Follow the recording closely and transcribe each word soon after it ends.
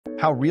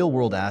how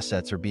real-world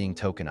assets are being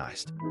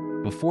tokenized.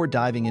 Before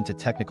diving into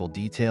technical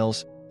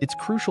details, it's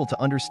crucial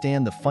to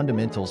understand the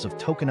fundamentals of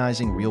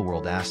tokenizing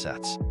real-world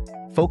assets.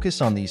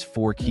 Focus on these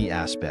four key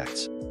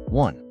aspects.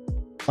 1.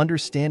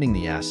 Understanding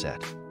the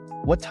asset.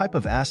 What type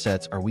of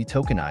assets are we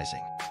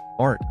tokenizing?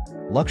 Art,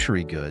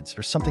 luxury goods,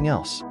 or something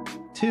else?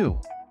 2.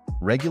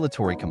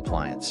 Regulatory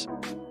compliance.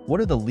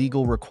 What are the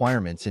legal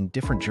requirements in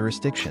different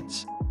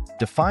jurisdictions?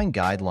 Define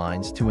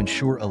guidelines to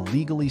ensure a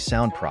legally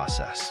sound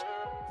process.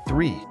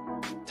 3.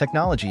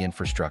 Technology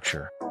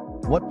infrastructure.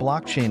 What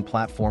blockchain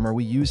platform are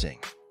we using?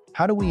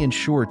 How do we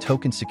ensure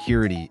token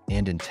security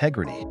and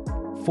integrity?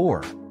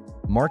 4.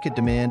 Market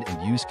demand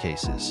and use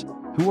cases.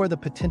 Who are the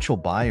potential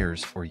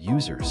buyers or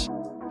users?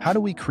 How do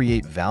we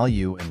create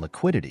value and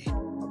liquidity?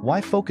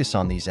 Why focus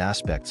on these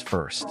aspects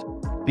first?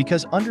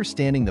 Because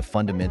understanding the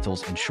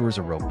fundamentals ensures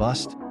a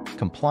robust,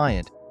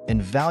 compliant,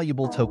 and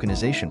valuable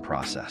tokenization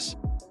process.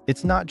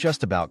 It's not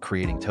just about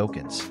creating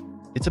tokens.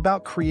 It's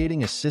about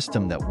creating a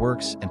system that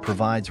works and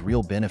provides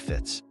real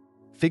benefits.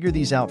 Figure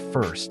these out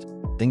first,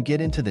 then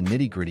get into the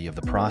nitty-gritty of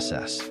the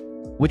process.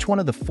 Which one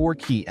of the four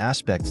key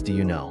aspects do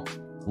you know?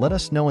 Let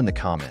us know in the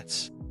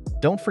comments.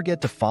 Don't forget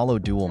to follow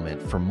Dual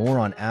Mint for more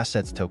on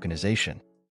assets tokenization.